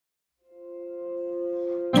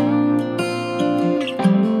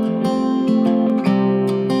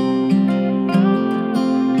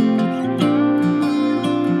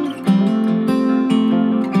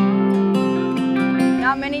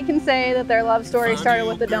that their love story started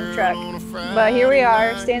with the dump truck, but here we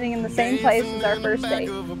are, standing in the same place as our first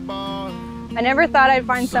date. I never thought I'd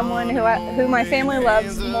find someone who my family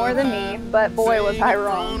loves more than me, but boy was I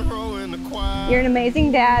wrong. You're an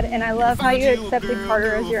amazing dad, and I love how you accepted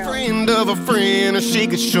Carter as your own. Friend of a friend, or she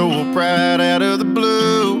could show up right out of the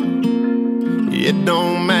blue. It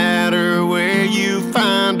don't matter where you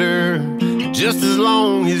find her, just as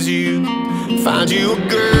long as you find you a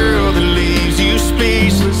girl that leaves you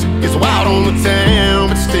speechless. Gets wild on the town,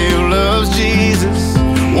 but still loves Jesus.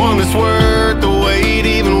 One that's worth the wait,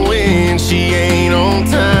 even when she ain't on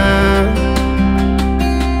time.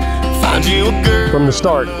 Find you a girl. From the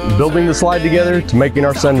start, building the slide together, to making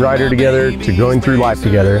our son Ryder together, to going through life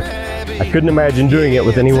together, I couldn't imagine doing it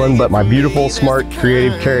with anyone but my beautiful, smart,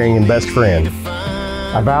 creative, caring, and best friend.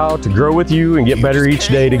 I vow to grow with you and get better each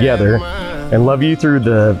day together, and love you through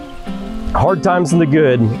the hard times and the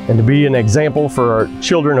good, and to be an example for our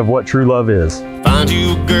children of what true love is. Find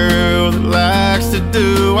you a girl that likes to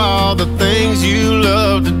do all the things you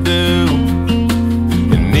love to do.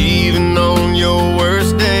 And even on your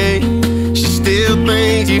worst day, she still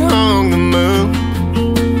thinks you hung the moon.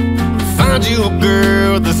 Find you a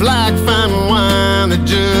girl that's like fine wine that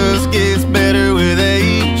just gets better with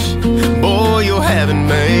age. Boy, you're having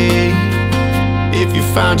me. If you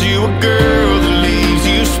find you a girl that leaves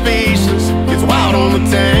you speechless, gets wild on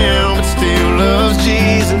the town but still loves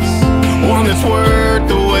Jesus. One that's worth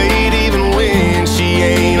the wait, even when she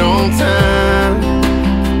ain't on time.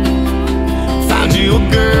 Find you a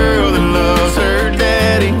girl that loves her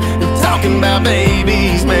daddy, and talking about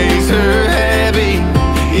babies makes her happy.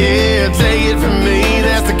 Yeah, take it from me,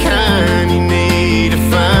 that's the kind you need to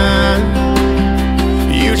find.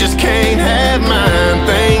 You just can't have mine.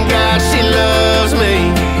 Thank God she loves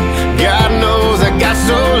me. God knows I got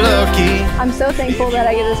so lucky. I'm so thankful that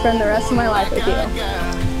I get to spend the rest of my life with you.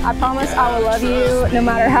 I promise I will love you no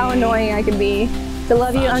matter how annoying I can be, to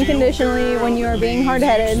love you unconditionally when you are being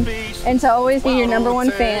hard-headed, and to always be your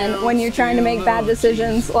 #1 fan when you're trying to make bad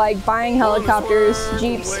decisions like buying helicopters,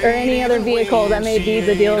 Jeeps, or any other vehicle that may be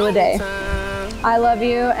the deal of the day. I love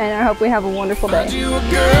you, and I hope we have a wonderful day. You a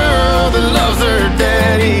girl that loves her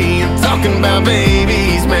daddy, and talking about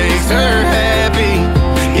babies makes her happy.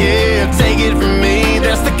 Yeah, take it from me,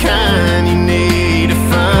 that's the kind you need to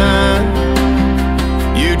find.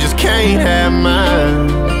 You just can't have mine.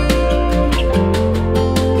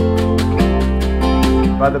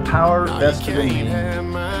 By the power vested in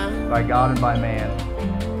me, by God and by man,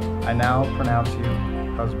 I now pronounce you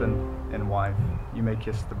husband and wife. You may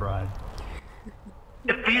kiss the bride.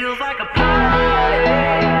 It feels like a party.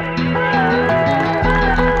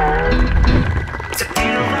 It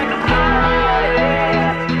feels like a party.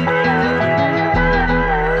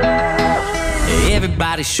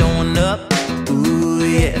 Everybody's showing up. Ooh,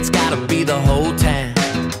 yeah, it's gotta be the whole town.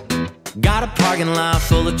 Got a parking lot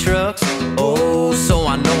full of trucks. Oh, so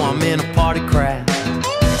I know I'm in a party crowd.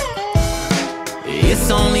 It's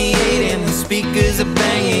only 8 and the speakers are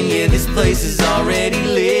banging. Yeah, this place is already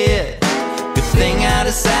lit. Thing I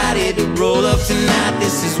decided to roll up tonight.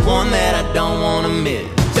 This is one that I don't wanna miss.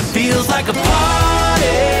 It feels like a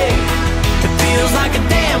party. It feels like a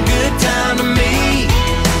damn good time to me.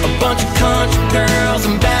 A bunch of country girls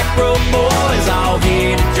and back row boys all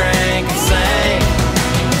here to drink and sing.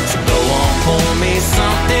 So go on, pour me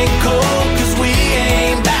something cold, 'cause we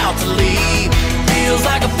ain't about to leave. Feels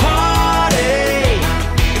like a party.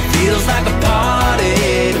 It feels like a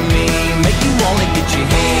party to me. Make you wanna get your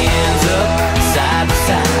hands up side to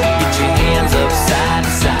side, get your hands up side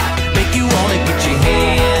to side. Make you wanna get your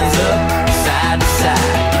hands up side to side,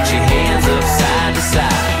 get your hands up side to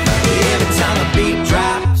side. Every time the beat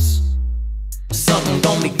drops, something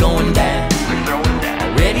gon' be going down.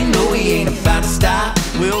 Already know we ain't about to stop.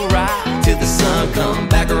 We'll ride till the sun come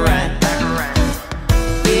back around.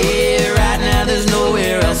 Yeah, right now there's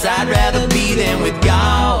nowhere else I'd rather be than with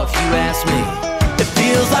y'all, if you ask me. It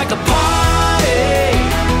feels like a party.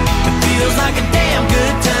 It feels like a